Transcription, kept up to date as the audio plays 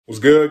What's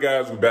good,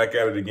 guys? We're back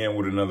at it again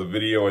with another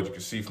video. As you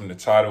can see from the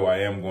title, I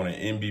am going to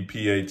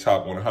NBPA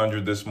Top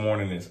 100 this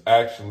morning. It's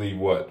actually,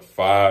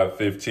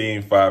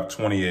 5:15,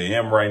 5:20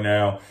 a.m. right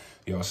now.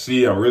 Y'all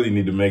see, I really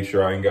need to make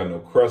sure I ain't got no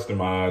crust in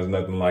my eyes,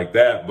 nothing like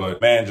that.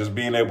 But, man, just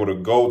being able to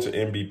go to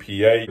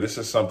NBPA, this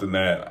is something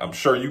that I'm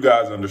sure you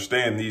guys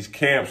understand. These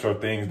camps are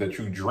things that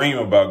you dream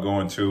about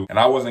going to. And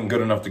I wasn't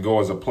good enough to go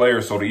as a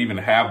player, so to even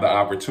have the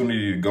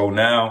opportunity to go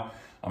now,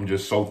 I'm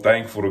just so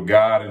thankful to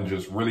God and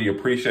just really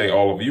appreciate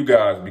all of you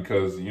guys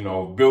because, you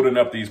know, building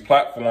up these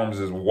platforms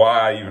is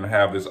why I even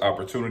have this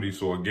opportunity.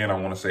 So again, I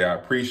want to say I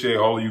appreciate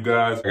all of you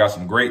guys. I got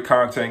some great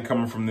content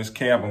coming from this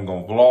camp. I'm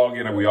going to vlog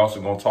it, and we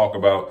also going to talk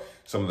about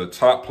some of the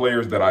top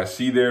players that I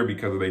see there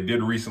because they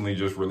did recently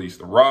just release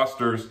the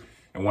rosters.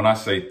 And when I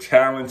say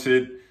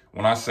talented,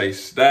 when I say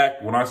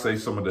stacked, when I say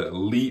some of the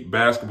elite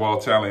basketball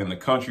talent in the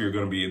country are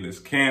going to be in this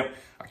camp,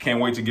 I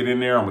can't wait to get in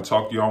there. I'm going to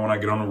talk to y'all when I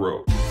get on the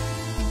road.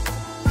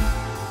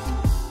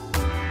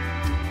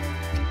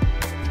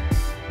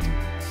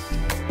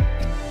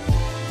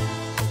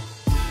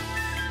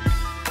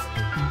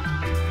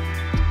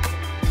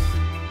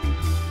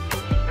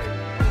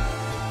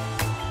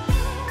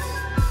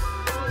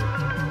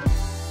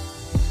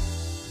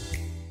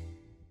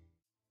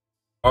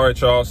 All right,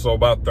 y'all, so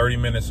about 30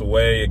 minutes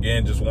away.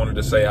 Again, just wanted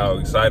to say how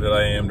excited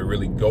I am to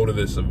really go to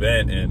this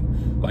event.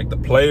 And like the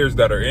players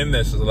that are in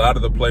this, is a lot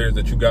of the players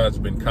that you guys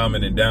have been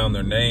commenting down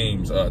their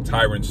names.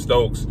 Tyron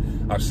Stokes,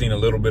 I've seen a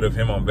little bit of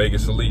him on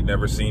Vegas Elite,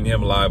 never seen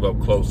him live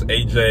up close.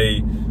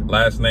 AJ,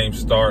 last name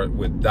start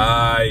with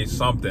Die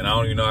something. I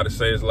don't even know how to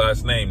say his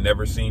last name.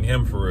 Never seen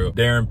him for real.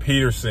 Darren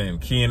Peterson,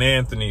 Kean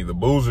Anthony, the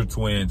Boozer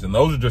twins. And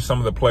those are just some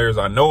of the players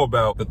I know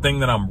about. The thing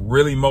that I'm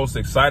really most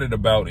excited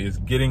about is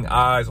getting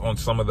eyes on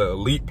some of the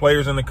elite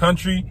players in the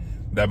country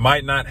that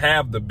might not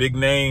have the big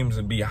names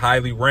and be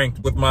highly ranked.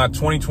 With my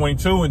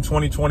 2022 and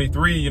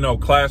 2023, you know,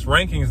 class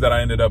rankings that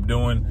I ended up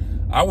doing,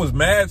 I was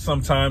mad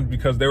sometimes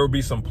because there would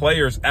be some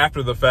players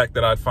after the fact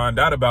that I'd find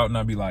out about, and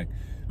I'd be like,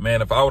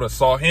 man, if I would have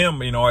saw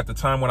him, you know, at the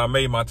time when I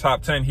made my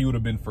top 10, he would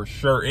have been for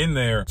sure in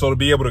there. So to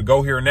be able to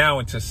go here now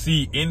and to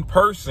see in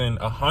person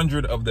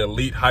 100 of the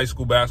elite high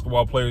school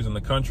basketball players in the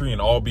country and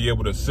all be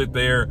able to sit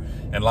there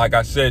and, like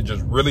I said,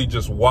 just really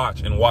just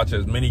watch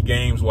as many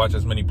games, watch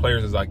as many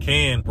players as I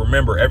can.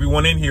 Remember,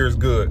 everyone in here is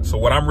good. So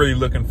what I'm really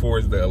looking for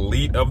is the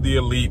elite of the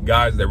elite,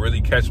 guys that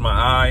really catch my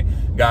eye,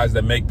 guys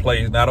that make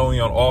plays not only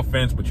on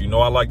offense, but you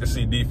know I like to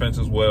see defense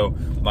as well.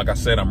 Like I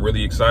said, I'm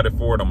really excited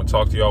for it. I'm going to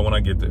talk to y'all when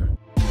I get there.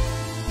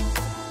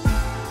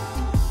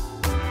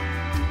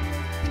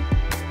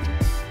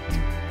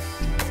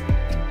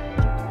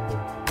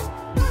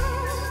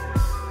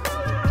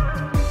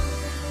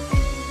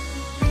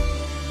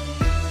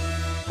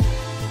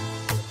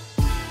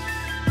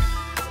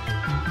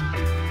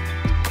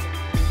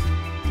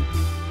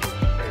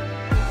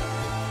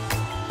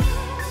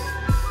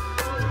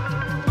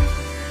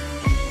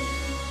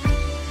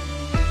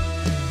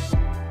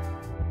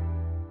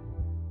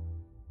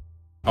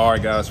 All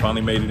right, guys,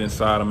 finally made it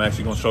inside. I'm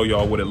actually going to show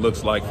y'all what it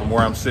looks like from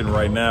where I'm sitting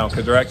right now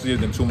because there actually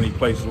isn't too many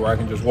places where I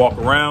can just walk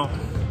around.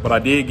 But I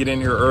did get in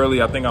here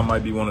early. I think I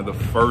might be one of the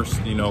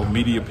first, you know,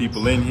 media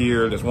people in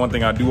here. There's one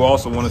thing I do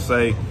also want to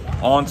say.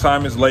 On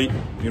time is late.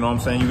 You know what I'm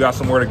saying? You got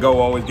somewhere to go.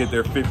 Always get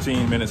there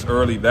 15 minutes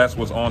early. That's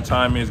what on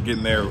time is,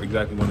 getting there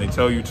exactly when they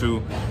tell you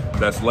to.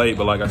 That's late.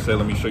 But like I said,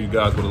 let me show you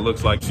guys what it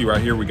looks like. See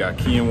right here, we got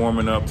Kean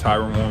warming up,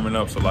 Tyron warming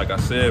up. So like I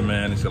said,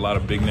 man, it's a lot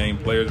of big name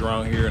players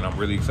around here. And I'm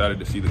really excited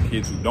to see the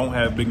kids who don't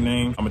have big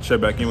names. I'm going to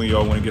check back in with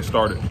y'all when it gets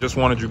started. Just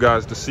wanted you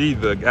guys to see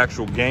the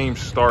actual games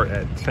start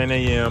at 10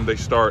 a.m. They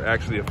start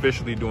actually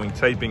officially doing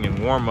taping and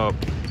warm up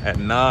at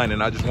 9.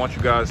 And I just want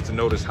you guys to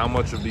notice how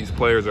much of these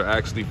players are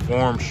actually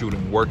form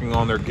shooting, working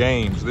on their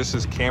games. This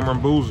is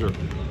Cameron Boozer,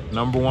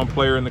 #1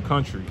 player in the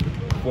country,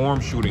 form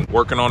shooting,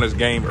 working on his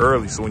game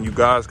early. So when you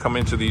guys come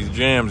into these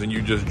gyms and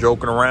you just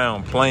joking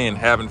around, playing,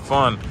 having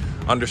fun,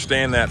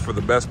 understand that for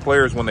the best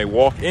players, when they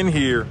walk in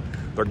here,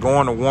 they're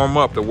going to warm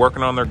up, they're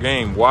working on their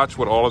game. Watch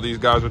what all of these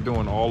guys are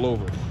doing all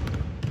over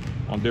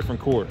on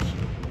different courts.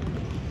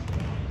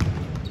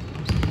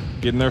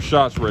 Getting their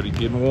shots ready,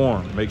 getting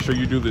warm. Make sure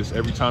you do this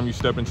every time you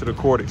step into the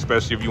court,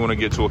 especially if you want to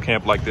get to a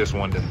camp like this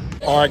one day.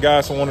 All right,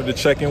 guys, I wanted to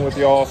check in with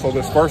y'all. So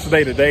this first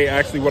day today,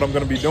 actually what I'm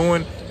going to be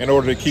doing in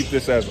order to keep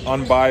this as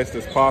unbiased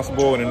as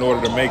possible and in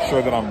order to make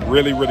sure that I'm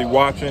really, really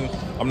watching,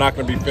 I'm not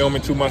going to be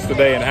filming too much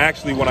today. And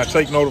actually, when I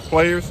take note of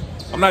players,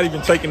 I'm not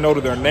even taking note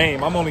of their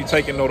name. I'm only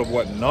taking note of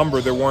what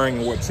number they're wearing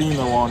and what team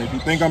they're on. If you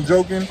think I'm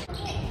joking,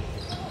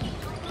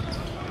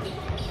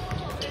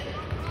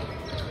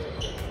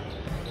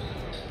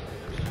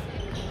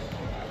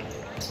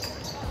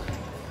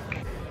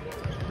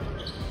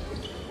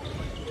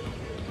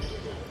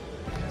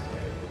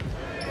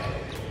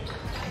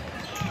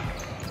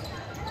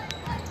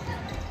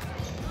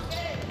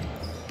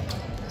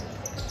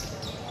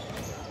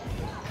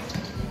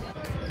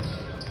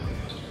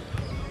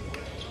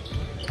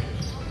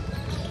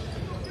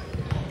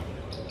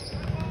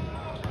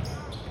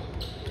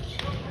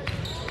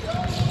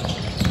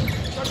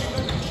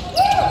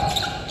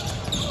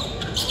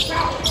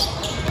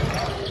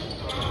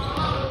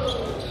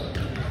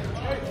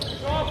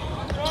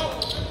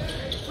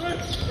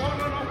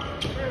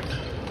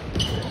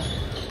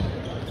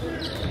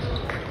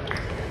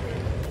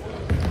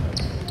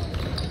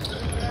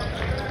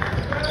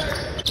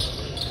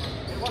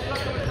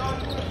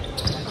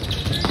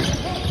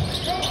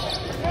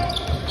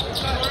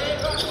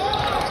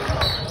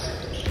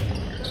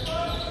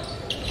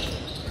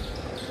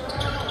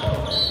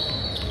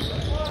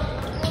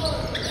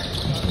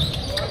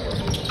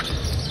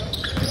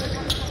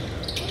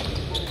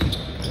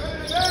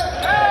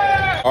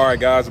 All right,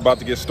 guys, about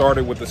to get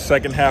started with the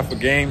second half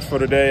of games for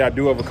today. I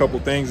do have a couple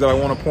things that I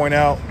want to point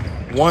out.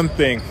 One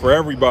thing for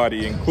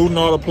everybody, including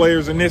all the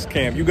players in this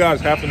camp, you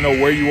guys have to know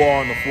where you are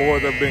on the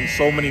floor. There have been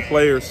so many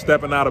players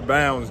stepping out of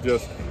bounds,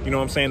 just, you know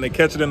what I'm saying, they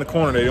catch it in the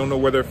corner. They don't know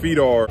where their feet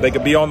are. They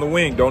could be on the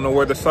wing, don't know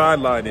where the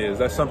sideline is.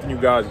 That's something you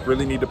guys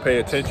really need to pay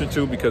attention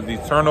to, because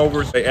these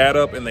turnovers, they add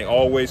up and they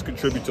always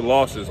contribute to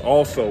losses.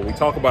 Also, we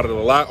talk about it a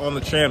lot on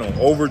the channel,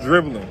 over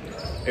dribbling.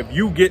 If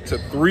you get to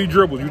 3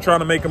 dribbles, you're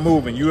trying to make a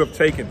move and you have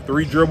taken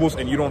 3 dribbles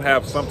and you don't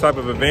have some type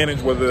of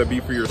advantage, whether that be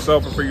for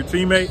yourself or for your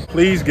teammate,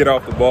 please get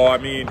off the ball. I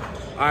mean,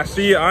 I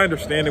see it, I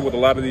understand it with a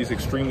lot of these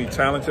extremely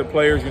talented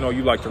players. You know,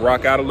 you like to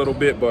rock out a little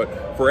bit,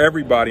 but for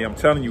everybody, I'm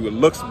telling you, it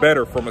looks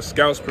better from a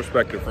scout's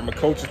perspective, from a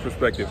coach's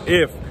perspective.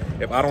 If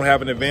I don't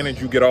have an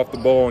advantage, you get off the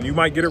ball and you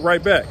might get it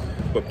right back,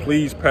 but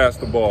please pass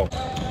the ball.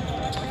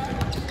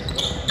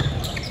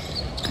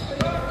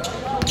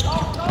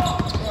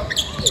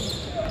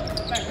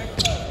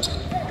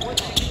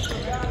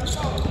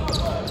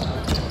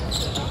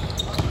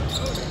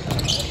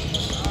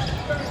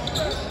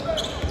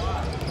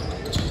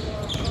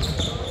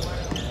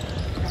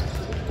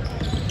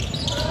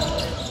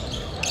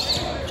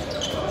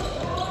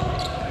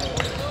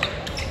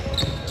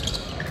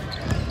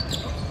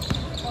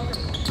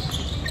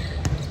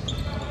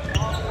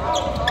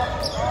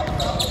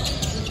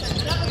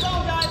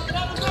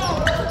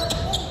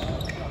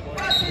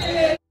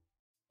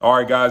 All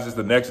right, guys, it's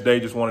the next day.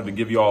 Just wanted to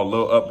give you all a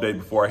little update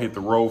before I hit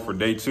the road for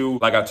day 2.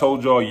 Like I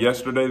told y'all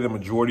yesterday, the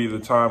majority of the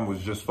time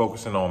was just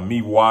focusing on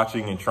me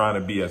watching and trying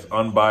to be as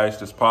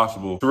unbiased as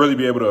possible to really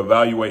be able to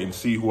evaluate and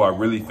see who I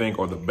really think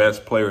are the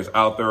best players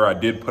out there. I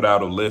did put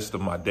out a list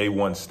of my day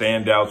 1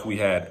 standouts. We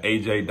had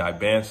AJ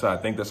Dibansa. I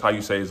think that's how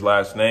you say his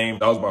last name.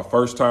 That was my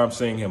first time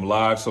seeing him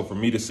live. So for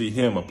me to see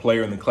him, a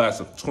player in the class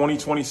of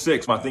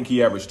 2026, I think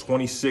he averaged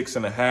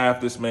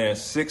 26.5. This man,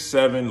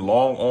 6'7",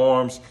 long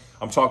arms.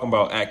 I'm talking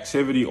about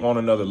activity on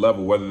another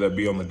level, whether that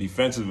be on the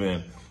defensive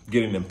end,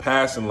 getting in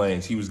passing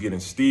lanes. He was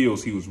getting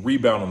steals. He was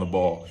rebounding the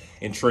ball.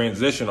 In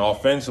transition,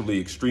 offensively,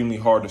 extremely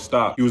hard to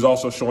stop. He was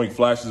also showing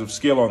flashes of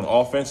skill on the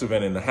offensive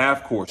end in the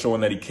half court,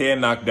 showing that he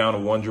can knock down a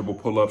 1-dribble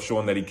pull-up,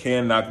 showing that he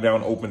can knock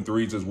down open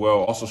threes as well,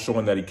 also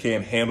showing that he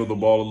can handle the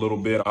ball a little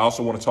bit. I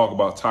also want to talk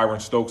about Tyron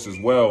Stokes as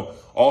well.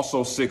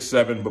 Also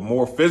 6'7", but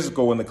more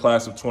physical in the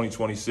class of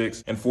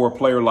 2026. And for a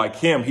player like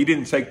him, he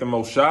didn't take the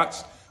most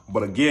shots.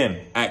 But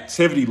again,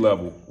 activity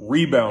level,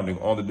 rebounding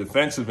on the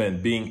defensive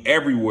end, being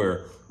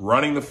everywhere,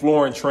 running the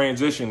floor in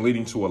transition,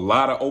 leading to a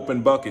lot of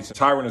open buckets.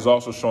 Tyron is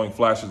also showing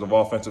flashes of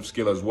offensive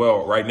skill as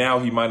well. Right now,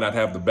 he might not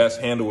have the best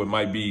handle. It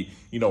might be,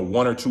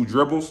 1 or 2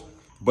 dribbles.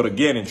 But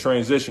again, in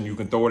transition, you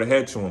can throw it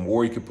ahead to him,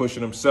 or he can push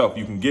it himself.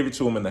 You can give it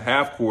to him in the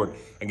half court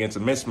against a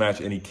mismatch,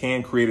 and he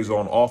can create his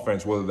own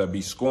offense, whether that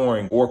be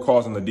scoring or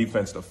causing the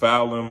defense to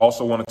foul him.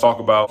 Also want to talk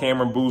about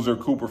Cameron Boozer,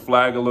 Cooper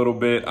Flagg a little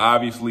bit.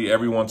 Obviously,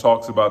 everyone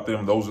talks about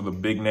them. Those are the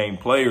big name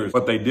players,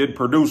 but they did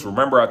produce.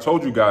 Remember, I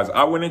told you guys,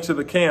 I went into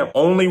the camp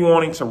only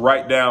wanting to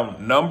write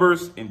down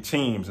numbers and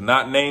teams,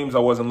 not names. I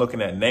wasn't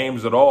looking at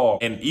names at all.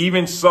 And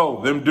even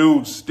so, them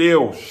dudes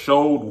still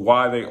showed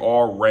why they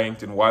are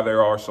ranked and why they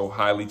are so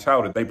highly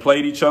touted. They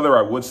played each other.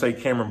 I would say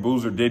Cameron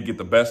Boozer did get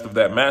the best of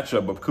that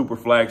matchup, but Cooper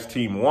Flagg's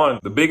team won.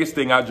 The biggest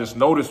thing I just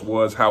noticed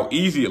was how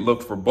easy it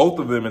looked for both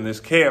of them in this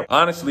camp.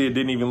 Honestly, it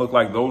didn't even look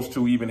like those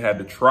two even had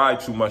to try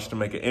too much to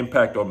make an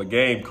impact on the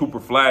game. Cooper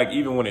Flagg,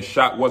 even when his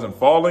shot wasn't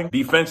falling,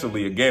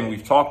 defensively, again,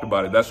 we've talked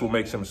about it. That's what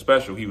makes him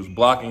special. He was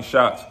blocking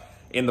shots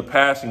in the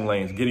passing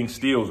lanes, getting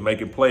steals,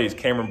 making plays.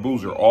 Cameron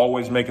Boozer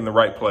always making the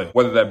right play,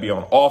 whether that be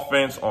on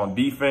offense, on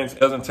defense.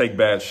 Doesn't take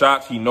bad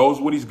shots. He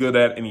knows what he's good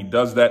at, and he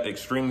does that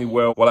extremely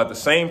well. While at the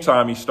same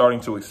time, he's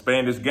starting to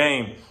expand his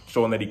game,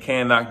 showing that he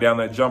can knock down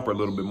that jumper a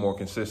little bit more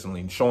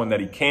consistently, showing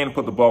that he can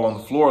put the ball on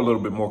the floor a little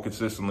bit more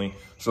consistently.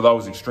 So that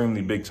was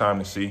extremely big time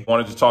to see.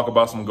 Wanted to talk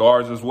about some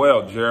guards as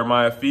well.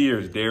 Jeremiah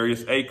Fears,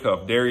 Darius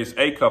Acuff. Darius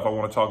Acuff, I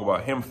want to talk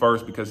about him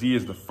first because he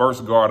is the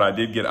first guard I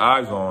did get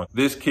eyes on.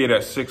 This kid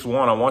at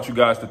 6'1", I want you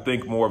guys to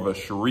think more of a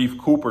Sharif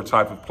Cooper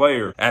type of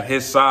player. At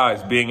his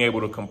size, being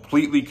able to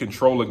completely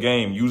control a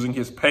game, using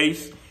his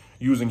pace,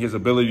 using his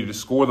ability to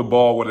score the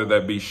ball, whether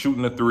that be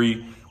shooting a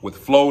 3, with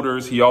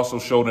floaters. He also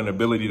showed an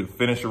ability to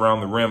finish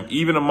around the rim,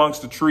 even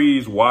amongst the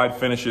trees, wide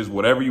finishes,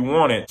 whatever you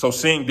wanted. So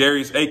seeing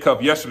Darius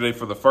Acuff yesterday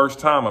for the first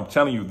time, I'm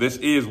telling you, this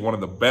is one of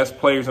the best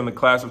players in the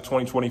class of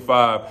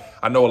 2025.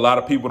 I know a lot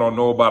of people don't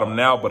know about him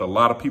now, but a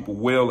lot of people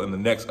will in the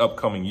next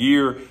upcoming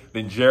year.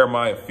 Then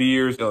Jeremiah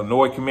Fears,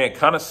 Illinois commit,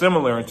 kind of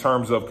similar in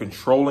terms of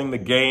controlling the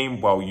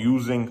game while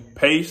using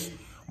pace.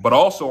 But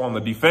also on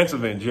the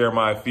defensive end,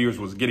 Jeremiah Fears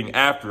was getting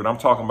after it. I'm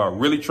talking about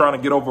really trying to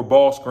get over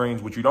ball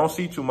screens, which you don't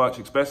see too much,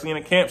 especially in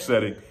a camp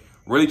setting.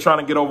 Really trying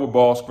to get over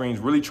ball screens,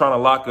 really trying to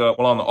lock up.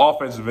 While on the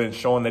offensive end,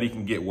 showing that he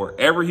can get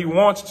wherever he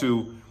wants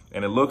to,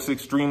 and it looks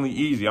extremely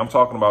easy. I'm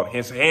talking about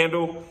his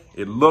handle.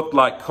 It looked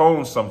like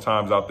cones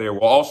sometimes out there,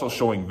 while also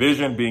showing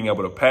vision, being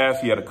able to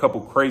pass. He had a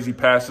couple crazy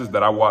passes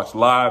that I watched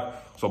live,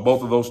 So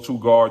both of those two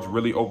guards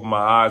really opened my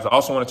eyes. I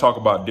also want to talk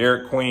about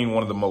Derek Queen,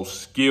 one of the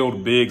most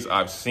skilled bigs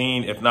I've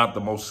seen, if not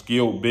the most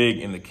skilled big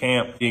in the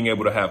camp, being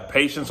able to have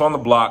patience on the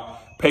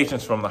block,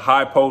 patience from the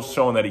high post,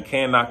 showing that he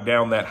can knock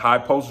down that high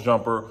post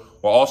jumper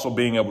while also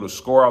being able to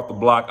score out the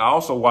block. I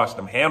also watched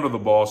him handle the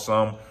ball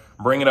some,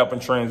 bring it up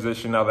in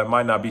transition. Now, that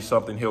might not be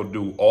something he'll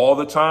do all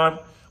the time,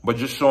 but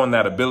just showing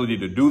that ability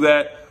to do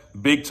that.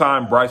 Big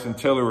time Bryson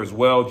Tiller as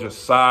well,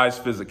 just size,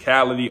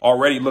 physicality,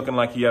 already looking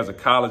like he has a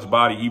college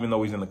body, even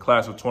though he's in the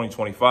class of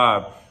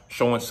 2025,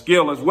 showing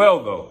skill as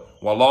well, though,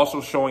 while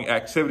also showing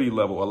activity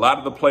level. A lot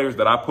of the players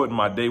that I put in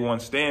my day one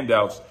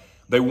standouts,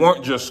 they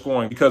weren't just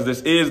scoring, because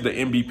this is the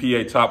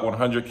NBPA Top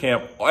 100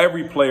 camp.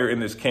 Every player in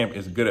this camp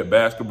is good at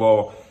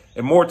basketball,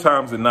 and more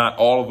times than not,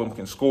 all of them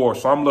can score.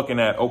 So I'm looking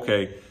at,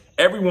 okay,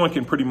 everyone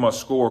can pretty much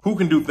score. Who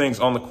can do things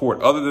on the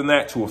court other than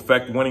that to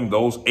affect winning?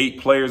 Those 8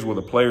 players were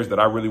the players that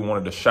I really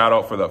wanted to shout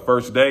out for the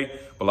first day.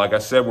 But like I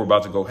said, we're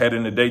about to go head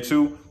into day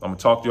 2. I'm going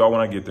to talk to y'all when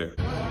I get there.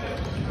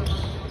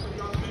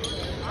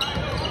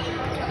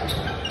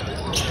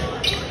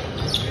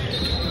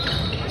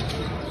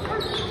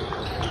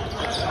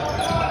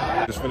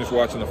 Just finished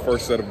watching the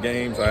first set of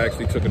games. I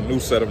actually took a new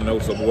set of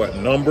notes of what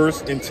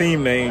numbers and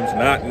team names,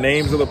 not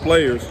names of the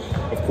players.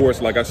 Of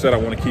course, like I said, I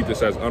want to keep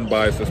this as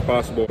unbiased as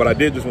possible, but I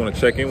did just want to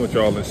check in with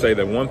y'all and say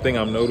that one thing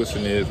I'm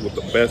noticing is with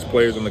the best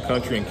players in the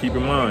country, and keep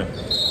in mind,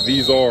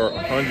 these are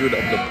 100 of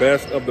the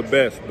best,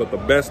 but the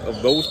best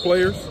of those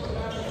players,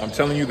 I'm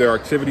telling you, their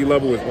activity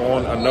level is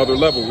on another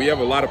level. We have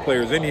a lot of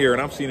players in here,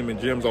 and I've seen them in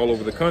gyms all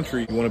over the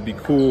country. You want to be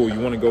cool, you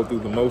want to go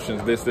through the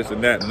motions, this,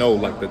 and that. No,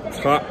 like the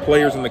top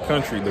players in the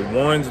country, the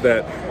ones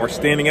that are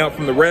standing out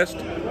from the rest,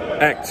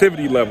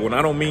 activity level. And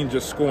I don't mean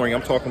just scoring.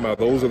 I'm talking about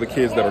those are the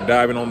kids that are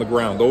diving on the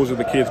ground. Those are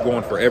the kids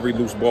going for every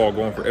loose ball,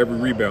 going for every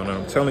rebound. And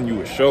I'm telling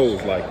you, it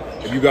shows. Like,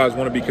 if you guys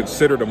want to be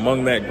considered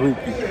among that group,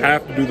 you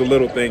have to do the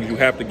little things. You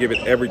have to give it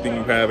everything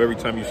you have every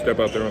time you step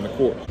out there on the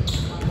court.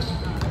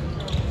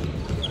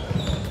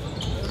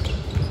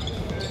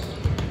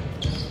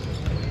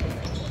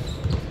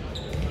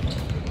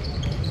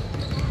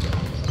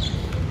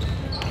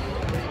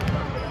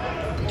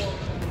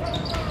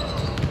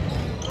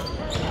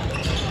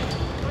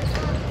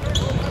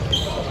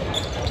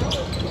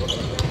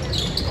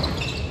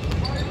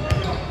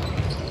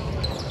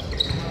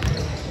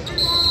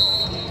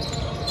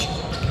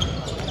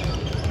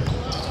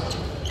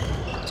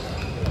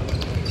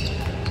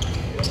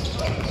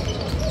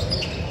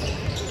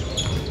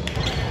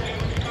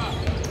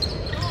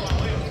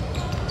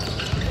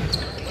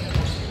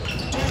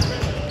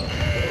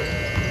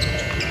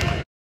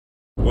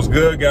 What's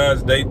good,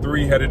 guys? Day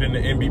 3 headed into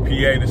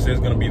NBPA. This is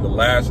going to be the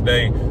last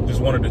day. Just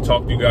wanted to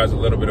talk to you guys a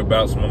little bit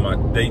about some of my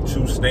day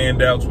 2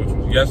 standouts, which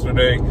was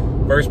yesterday.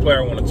 First player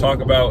I want to talk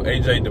about,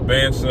 AJ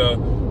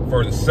DeBansa.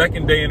 For the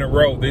second day in a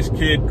row, this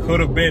kid could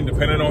have been,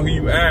 depending on who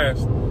you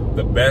asked,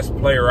 the best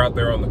player out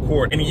there on the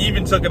court. And he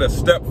even took it a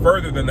step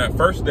further than that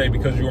first day,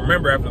 because you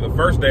remember after the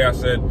first day I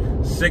said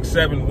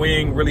 6'7"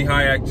 wing, really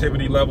high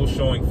activity level,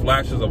 showing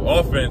flashes of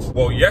offense.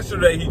 Well,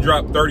 yesterday he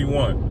dropped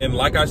 31. And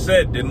like I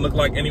said, didn't look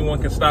like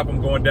anyone could stop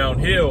him going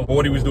downhill. But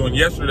what he was doing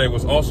yesterday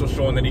was also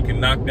showing that he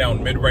can knock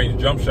down mid-range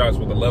jump shots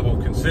with a level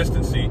of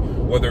consistency,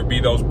 whether it be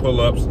those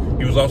pull-ups.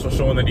 He was also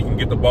showing that he can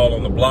get the ball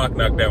on the block,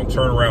 knock down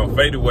turnaround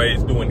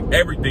fadeaways, doing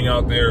everything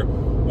out there,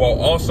 while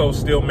also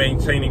still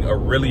maintaining a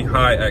really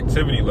high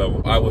activity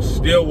level. I was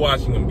still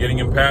watching him, getting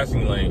in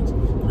passing lanes,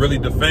 really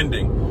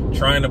defending,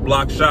 trying to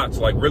block shots,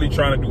 like really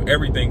trying to do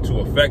everything to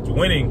affect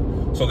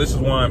winning. So this is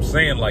why I'm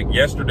saying, like,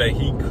 yesterday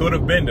he could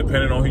have been,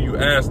 depending on who you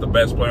ask, the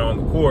best player on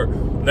the court.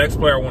 Next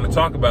player I want to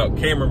talk about,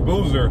 Cameron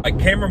Boozer. Like,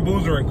 Cameron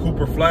Boozer and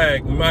Cooper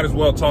Flagg, we might as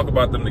well talk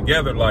about them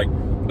together. Like,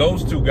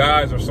 those two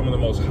guys are some of the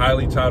most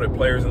highly touted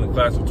players in the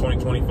class of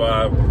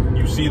 2025.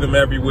 You see them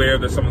everywhere.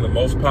 They're some of the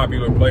most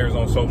popular players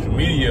on social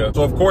media.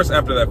 So, of course,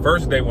 after that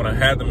first day when I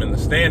had them in the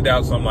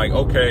standouts, I'm like,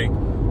 okay,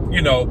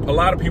 you know, a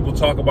lot of people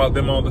talk about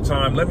them all the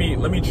time. Let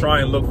me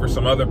try and look for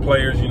some other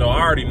players. You know,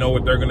 I already know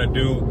what they're going to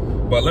do,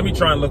 but let me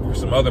try and look for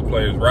some other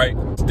players, right?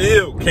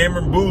 Still,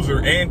 Cameron Boozer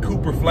and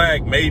Cooper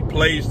Flagg made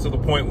plays to the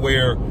point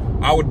where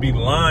I would be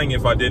lying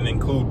if I didn't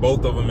include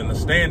both of them in the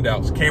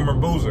standouts.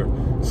 Cameron Boozer,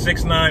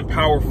 6'9"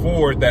 power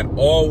forward that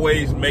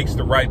always makes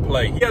the right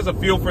play. He has a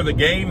feel for the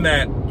game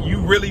that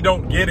you really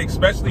don't get,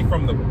 especially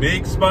from the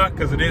big spot,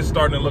 because it is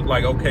starting to look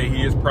like, okay,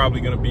 he is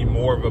probably going to be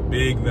more of a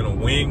big than a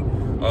wing.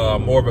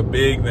 More of a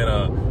big than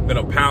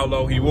a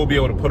Paolo. He will be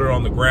able to put it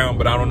on the ground,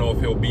 but I don't know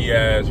if he'll be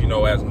as, you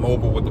know, as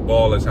mobile with the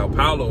ball as how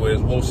Paolo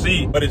is. We'll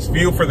see. But his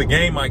feel for the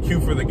game,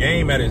 IQ for the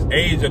game, at his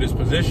age, at his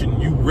position,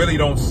 you really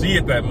don't see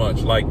it that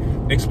much. Like,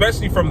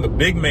 especially from the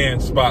big man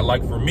spot.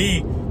 Like, for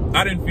me,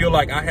 I didn't feel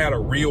like I had a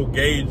real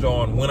gauge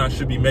on when I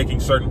should be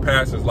making certain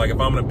passes. Like, if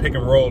I'm going to pick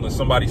and roll and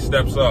somebody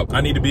steps up, I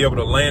need to be able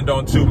to land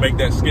on 2, make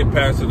that skip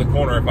pass to the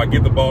corner. If I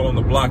get the ball on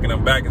the block and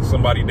I'm backing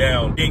somebody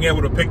down, being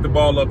able to pick the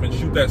ball up and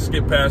shoot that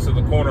skip pass to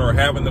the corner, or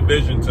having the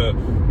vision to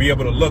be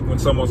able to look when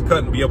someone's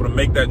cutting, be able to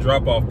make that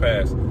drop-off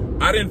pass.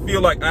 I didn't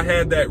feel like I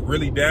had that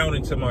really down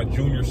into my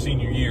junior,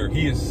 senior year.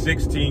 He is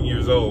 16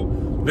 years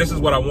old. this is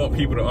what I want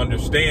people to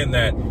understand,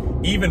 that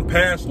even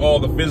past all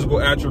the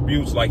physical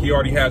attributes, like he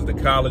already has the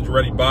college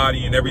ready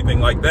body and everything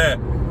like that,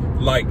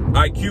 like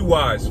IQ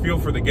wise, feel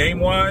for the game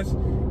wise,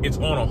 it's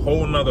on a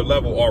whole nother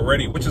level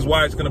already, which is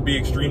why it's going to be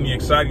extremely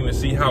exciting to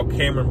see how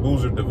Cameron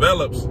Boozer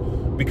develops.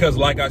 Because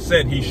like I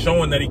said, he's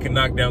showing that he can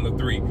knock down the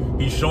three.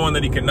 He's showing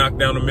that he can knock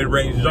down the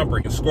mid-range jumper.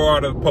 He can score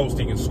out of the post.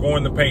 He can score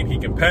in the paint. He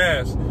can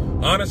pass.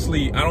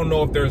 Honestly, I don't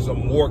know if there's a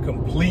more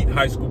complete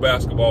high school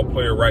basketball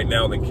player right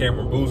now than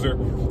Cameron Boozer.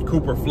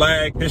 Cooper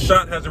Flagg, his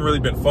shot hasn't really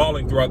been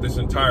falling throughout this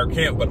entire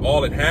camp, but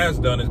all it has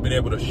done is been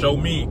able to show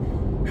me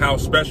how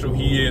special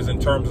he is in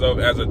terms of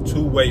as a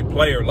two-way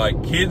player.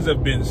 Like, kids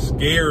have been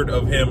scared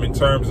of him in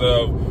terms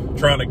of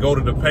trying to go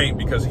to the paint,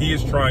 because he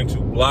is trying to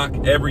block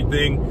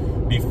everything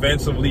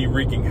defensively,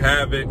 wreaking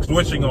havoc,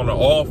 switching on to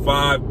all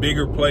five,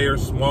 bigger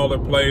players, smaller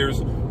players.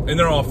 And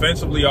then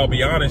offensively, I'll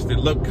be honest, it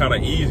looked kind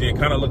of easy. It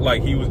kind of looked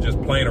like he was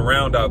just playing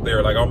around out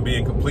there. Like, I'm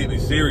being completely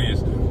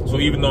serious. So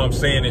even though I'm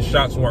saying his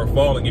shots weren't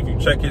falling, if you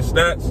check his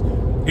stats,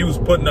 he was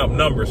putting up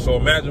numbers. So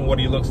imagine what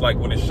he looks like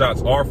when his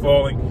shots are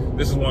falling.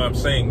 This is why I'm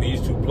saying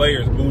these two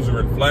players, Boozer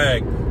and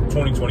Flagg,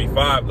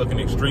 2025 looking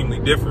extremely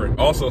different.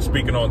 Also,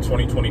 speaking on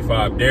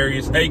 2025,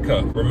 Darius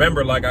Aka.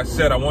 Remember, like I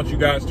said, I want you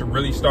guys to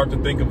really start to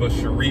think of a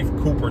Sharif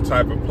Cooper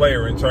type of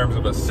player in terms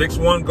of a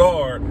 6'1"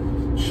 guard,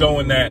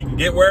 showing that he can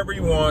get wherever he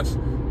wants,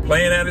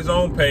 playing at his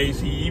own pace.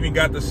 He even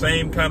got the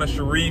same kind of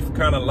Sharif,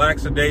 kind of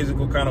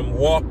lackadaisical kind of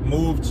walk,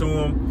 move to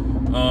him.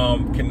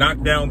 Can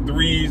knock down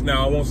threes.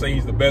 Now, I won't say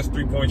he's the best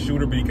three-point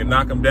shooter, but he can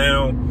knock them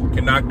down,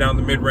 can knock down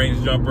the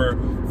mid-range jumper,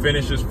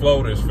 finish his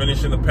floaters,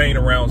 finish in the paint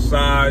around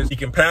size. He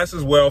can pass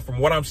as well. From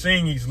what I'm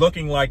seeing, he's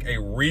looking like a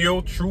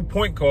real true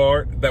point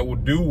guard that will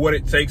do what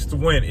it takes to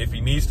win. If he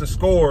needs to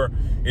score,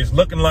 it's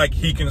looking like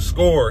he can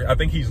score. I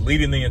think he's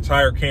leading the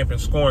entire camp in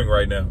scoring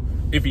right now.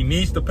 If he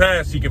needs to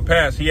pass, he can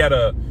pass.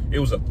 It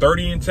was a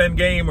 30-10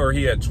 game, or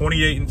he had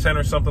 28-10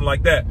 or something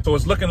like that. So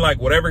it's looking like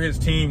whatever his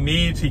team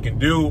needs, he can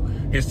do.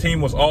 His team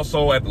was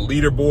also at the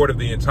leaderboard of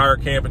the entire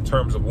camp in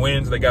terms of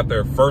wins. They got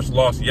their first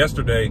loss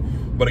yesterday,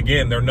 but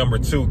again, they're number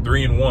 2,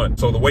 3-1.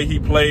 So the way he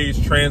plays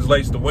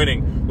translates to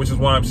winning, which is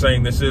why I'm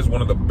saying this is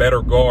one of the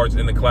better guards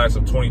in the class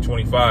of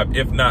 2025,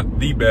 if not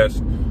the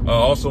best.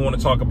 Also want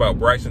to talk about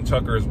Bryson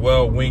Tucker as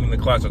well, wing in the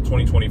class of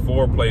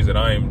 2024, plays at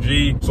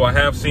IMG. So I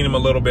have seen him a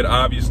little bit.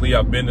 Obviously,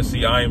 I've been to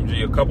see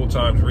IMG a couple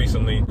times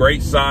recently.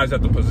 Great size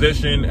at the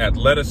position,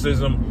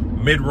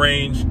 athleticism,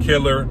 mid-range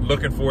killer,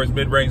 looking for his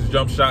mid-range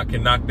jump shot,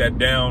 can knock that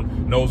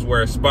down, knows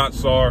where his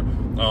spots are.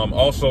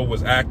 Also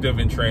was active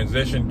in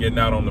transition, getting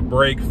out on the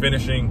break,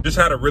 finishing. Just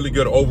had a really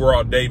good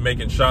overall day,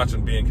 making shots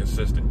and being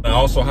consistent. I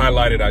also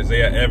highlighted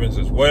Isaiah Evans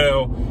as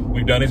well.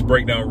 We've done his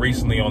breakdown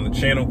recently on the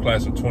channel,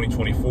 class of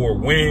 2024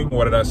 wing.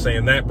 What did I say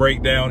in that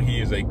breakdown?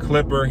 He is a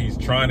clipper. He's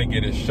trying to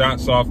get his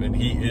shots off, and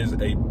he is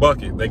a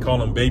bucket. They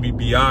call him Baby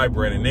B.I.,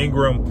 Brandon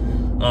Ingram.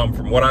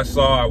 From what I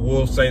saw, I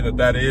will say that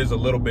that is a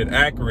little bit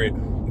accurate.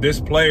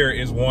 This player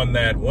is one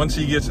that once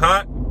he gets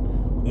hot,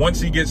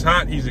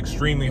 he's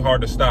extremely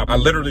hard to stop. I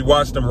literally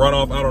watched him run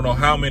off I don't know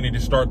how many to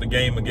start the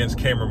game against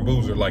Cameron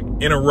Boozer, like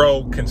in a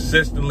row,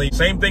 consistently.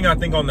 Same thing, I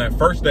think, on that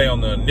first day,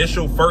 on the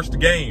initial first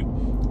game.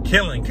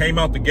 Killing, came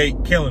out the gate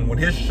killing. When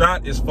his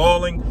shot is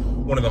falling,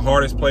 one of the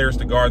hardest players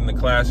to guard in the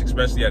class,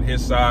 especially at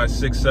his size,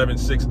 6'7",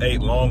 6'8",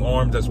 long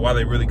arms. That's why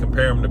they really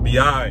compare him to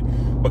B.I.,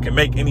 but can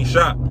make any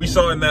shot. We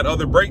saw in that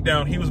other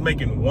breakdown, he was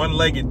making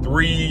one-legged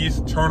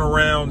threes,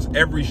 turnarounds,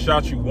 every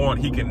shot you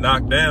want, he can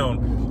knock down.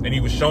 And he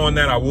was showing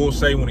that. I will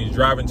say, when he's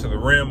driving to the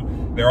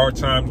rim, there are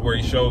times where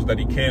he shows that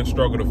he can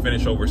struggle to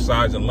finish over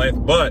size and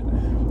length. But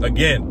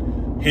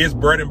again, his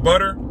bread and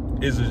butter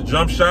is his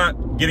jump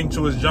shot, getting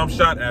to his jump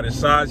shot at his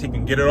size. He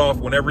can get it off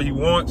whenever he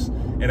wants.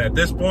 And at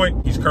this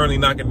point, he's currently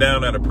knocking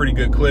down at a pretty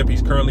good clip.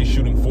 He's currently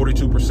shooting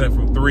 42%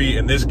 from three.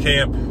 In this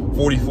camp,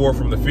 44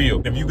 from the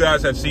field. If you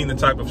guys have seen the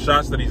type of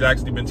shots that he's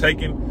actually been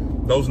taking,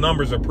 those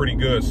numbers are pretty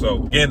good.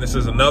 So again, this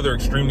is another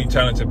extremely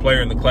talented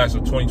player in the class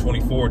of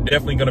 2024.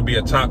 Definitely going to be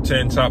a top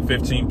 10, top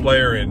 15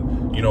 player.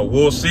 And, you know,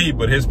 we'll see.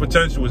 But his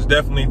potential is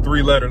definitely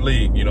 3-letter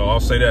league. You know, I'll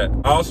say that.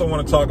 I also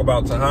want to talk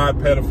about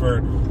Tahad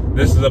Pettiford.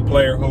 This is a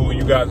player who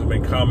you guys have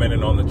been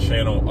commenting on the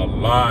channel a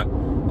lot.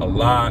 A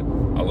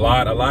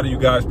lot of you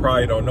guys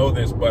probably don't know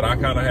this, but I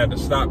kind of had to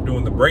stop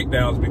doing the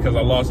breakdowns because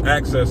I lost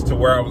access to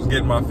where I was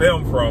getting my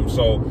film from.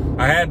 So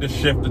I had to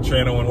shift the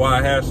channel, and why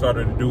I have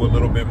started to do a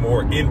little bit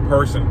more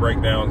in-person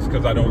breakdowns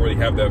because I don't really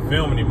have that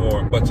film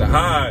anymore. But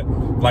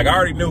Tahad, like, I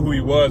already knew who he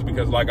was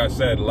because, like I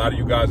said, a lot of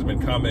you guys have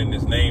been commenting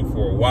his name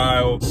for a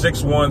while.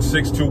 6'1",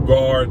 6'2"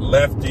 guard,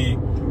 lefty,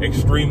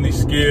 extremely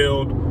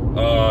skilled.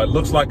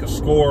 Looks like a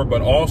scorer,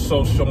 but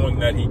also showing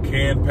that he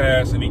can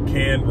pass and he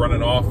can run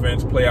an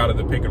offense, play out of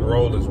the pick and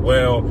roll as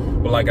well.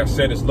 But like I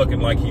said, it's looking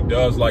like he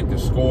does like to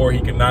score.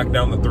 He can knock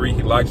down the three.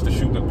 He likes to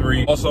shoot the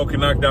three. Also can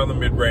knock down the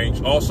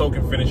mid-range. Also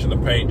can finish in the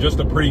paint. Just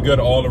a pretty good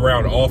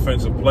all-around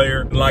offensive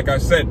player. And like I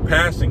said,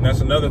 passing, that's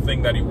another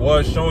thing that he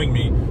was showing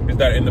me, is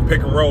that in the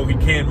pick and roll, he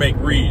can make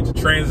reads.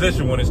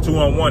 Transition, when it's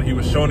 2-on-1, he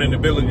was showing an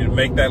ability to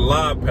make that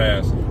lob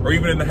pass. Or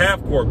even in the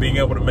half court, being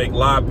able to make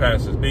lob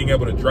passes, being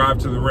able to drive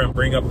to the rim,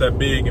 bring up that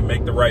big and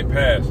make the right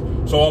pass.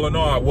 So all in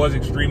all, I was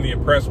extremely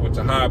impressed with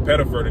Tahai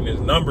Pettiford and his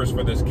numbers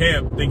for this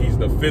camp. I think he's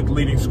the 5th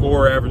leading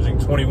scorer, averaging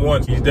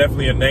 21. He's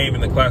definitely a name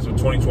in the class of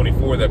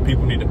 2024 that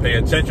people need to pay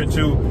attention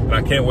to, and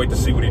I can't wait to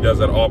see what he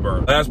does at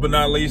Auburn. Last but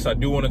not least, I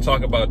do want to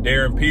talk about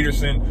Darren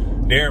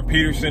Peterson. Darren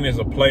Peterson is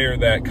a player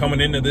that coming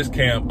into this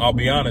camp, I'll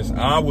be honest,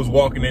 I was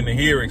walking into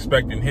here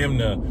expecting him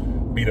to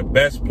be the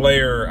best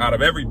player out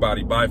of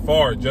everybody by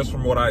far, just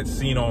from what I'd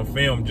seen on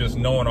film, just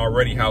knowing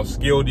already how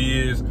skilled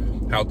he is,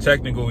 how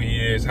technical he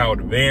is, how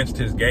advanced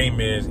his game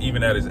is,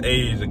 even at his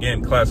age,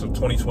 again, class of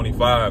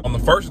 2025. On the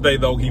first day,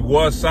 though, he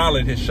was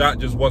solid. His shot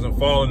just wasn't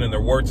falling, and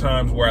there were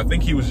times where I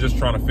think he was just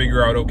trying to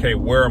figure out, okay,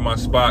 where are my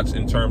spots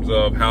in terms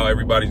of how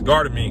everybody's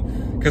guarding me?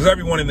 Because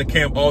everyone in the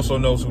camp also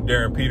knows who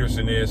Darren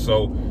Peterson is,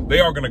 so they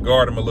are going to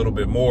guard him a little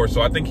bit more.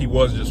 So I think he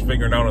was just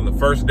figuring out on the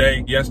first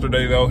day.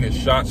 Yesterday, though, his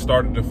shot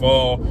started to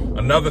fall.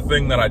 Another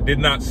thing that I did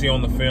not see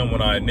on the film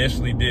when I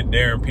initially did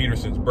Darren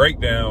Peterson's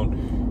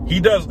breakdown,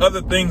 he does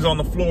other things on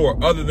the floor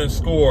other than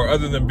score,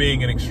 other than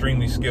being an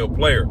extremely skilled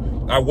player.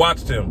 I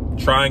watched him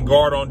try and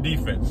guard on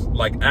defense,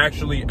 like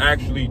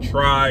actually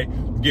try,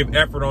 give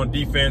effort on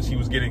defense. He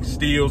was getting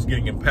steals,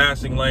 getting in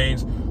passing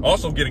lanes,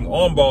 also getting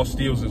on-ball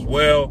steals as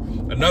well.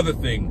 Another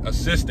thing,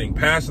 assisting,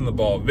 passing the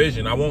ball,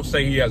 vision. I won't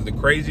say he has the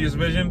craziest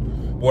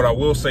vision. What I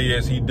will say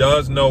is he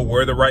does know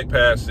where the right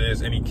pass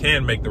is, and he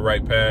can make the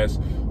right pass.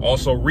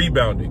 Also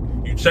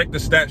rebounding. You check the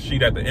stat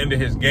sheet at the end of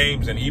his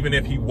games, and even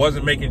if he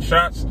wasn't making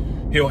shots,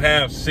 he'll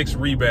have 6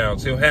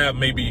 rebounds. He'll have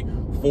maybe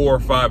 4 or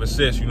 5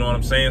 assists, you know what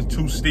I'm saying?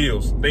 2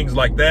 steals, things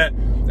like that.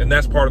 And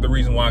that's part of the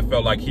reason why I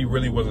felt like he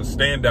really was a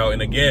standout.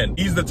 And again,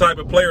 he's the type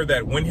of player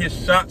that when his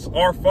shots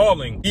are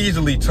falling,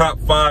 easily top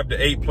 5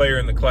 to 8 player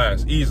in the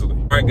class, easily.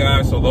 All right,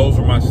 guys, so those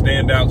were my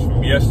standouts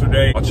from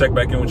yesterday. I'll check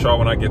back in with y'all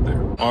when I get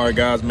there. All right,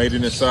 guys, made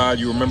it inside.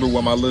 You remember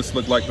what my list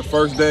looked like the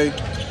first day?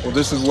 Well,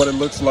 this is what it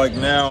looks like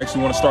now. I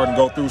actually want to start and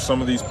go through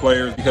some of these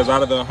players because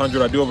out of the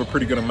 100, I do have a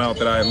pretty good amount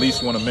that I at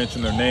least want to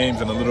mention their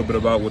names and a little bit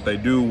about what they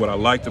do, what I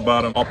liked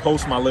about them. I'll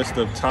post my list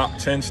of top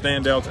 10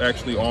 standouts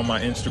actually on my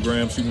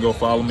Instagram, so you can go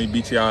follow me,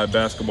 BTI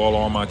Basketball,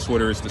 or on my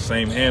Twitter. It's the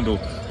same handle,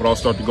 but I'll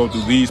start to go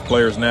through these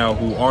players now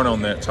who aren't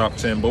on that top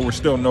 10, but we're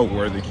still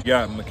noteworthy. We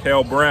got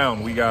Mikael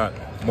Brown. We got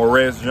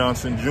Morez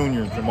Johnson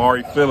Jr.,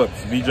 Jamari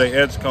Phillips, VJ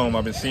Edgecombe.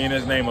 I've been seeing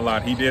his name a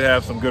lot. He did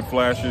have some good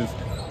flashes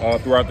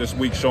throughout this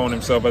week, showing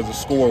himself as a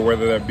scorer,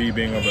 whether that be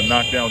being able to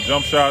knock down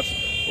jump shots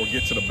or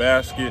get to the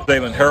basket.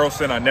 Jalen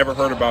Harrelson, I never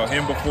heard about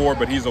him before,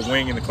 but he's a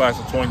wing in the class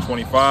of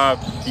 2025.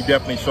 He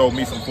definitely showed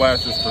me some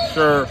flashes for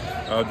sure.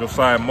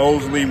 Josiah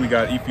Mosley, we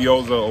got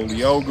Ifeoza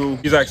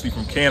Oliogu. He's actually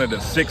from Canada,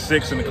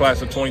 6'6" in the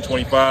class of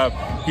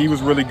 2025. He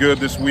was really good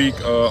this week.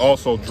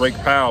 Also, Drake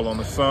Powell on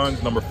the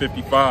Suns, number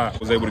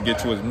 55, was able to get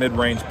to his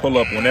mid-range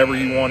pull-up whenever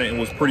he wanted and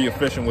was pretty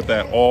efficient with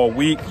that all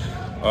week.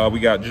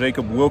 We got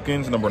Jacob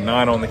Wilkins, number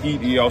 9 on the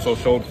Heat. He also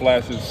showed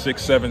flashes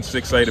 6'7",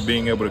 6'8" of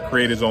being able to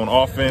create his own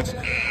offense.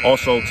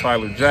 Also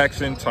Tyler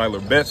Jackson,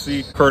 Tyler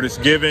Betsy, Curtis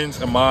Givens,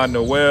 Ahmad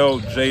Noel,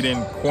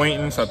 Jaden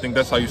Quaintance. I think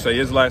that's how you say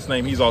his last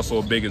name. He's also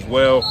a big as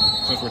well.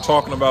 Since we're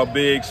talking about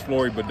bigs,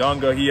 Flory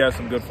Badunga, he has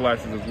some good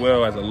flashes as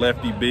well as a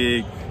lefty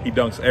big. He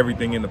dunks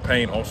everything in the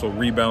paint, also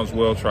rebounds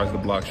well, tries to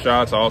block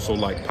shots. I also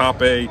like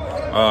Pape.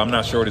 I'm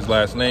not sure what his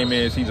last name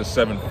is. He's a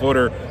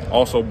 7-footer,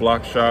 also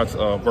blocks shots,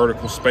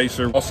 vertical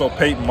spacer. Also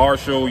Peyton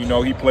Marshall, you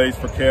know, he plays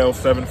for Cal,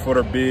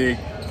 7-footer big.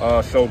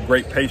 Showed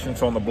great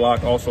patience on the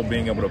block, also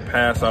being able to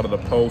pass out of the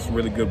post,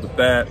 really good with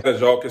that.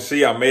 As y'all can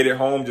see, I made it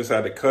home, just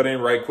had to cut in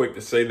right quick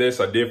to say this.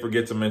 I did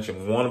forget to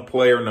mention one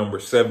player, number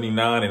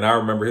 79, and I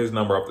remember his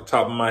number off the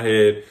top of my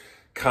head.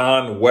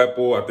 Con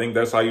Weppel, I think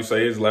that's how you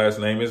say his last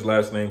name. His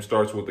last name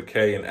starts with a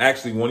K. And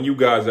actually, one of you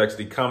guys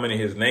actually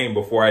commented his name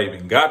before I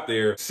even got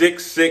there.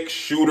 6'6"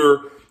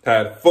 shooter,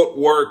 had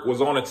footwork,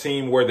 was on a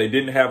team where they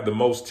didn't have the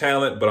most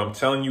talent, but I'm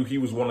telling you, he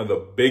was one of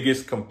the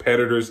biggest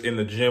competitors in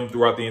the gym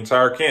throughout the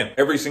entire camp.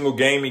 Every single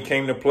game he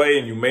came to play,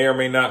 and you may or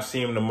may not see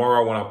him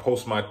tomorrow when I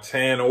post my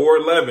 10 or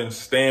 11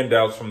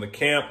 standouts from the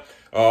camp.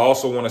 I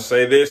also want to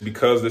say this,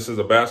 because this is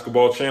a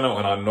basketball channel,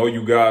 and I know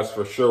you guys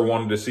for sure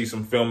wanted to see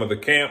some film of the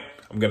camp.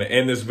 I'm going to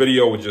end this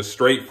video with just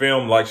straight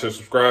film. Like, share,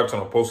 subscribe, turn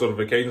on post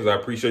notifications. I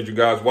appreciate you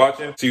guys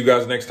watching. See you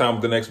guys next time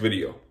with the next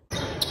video.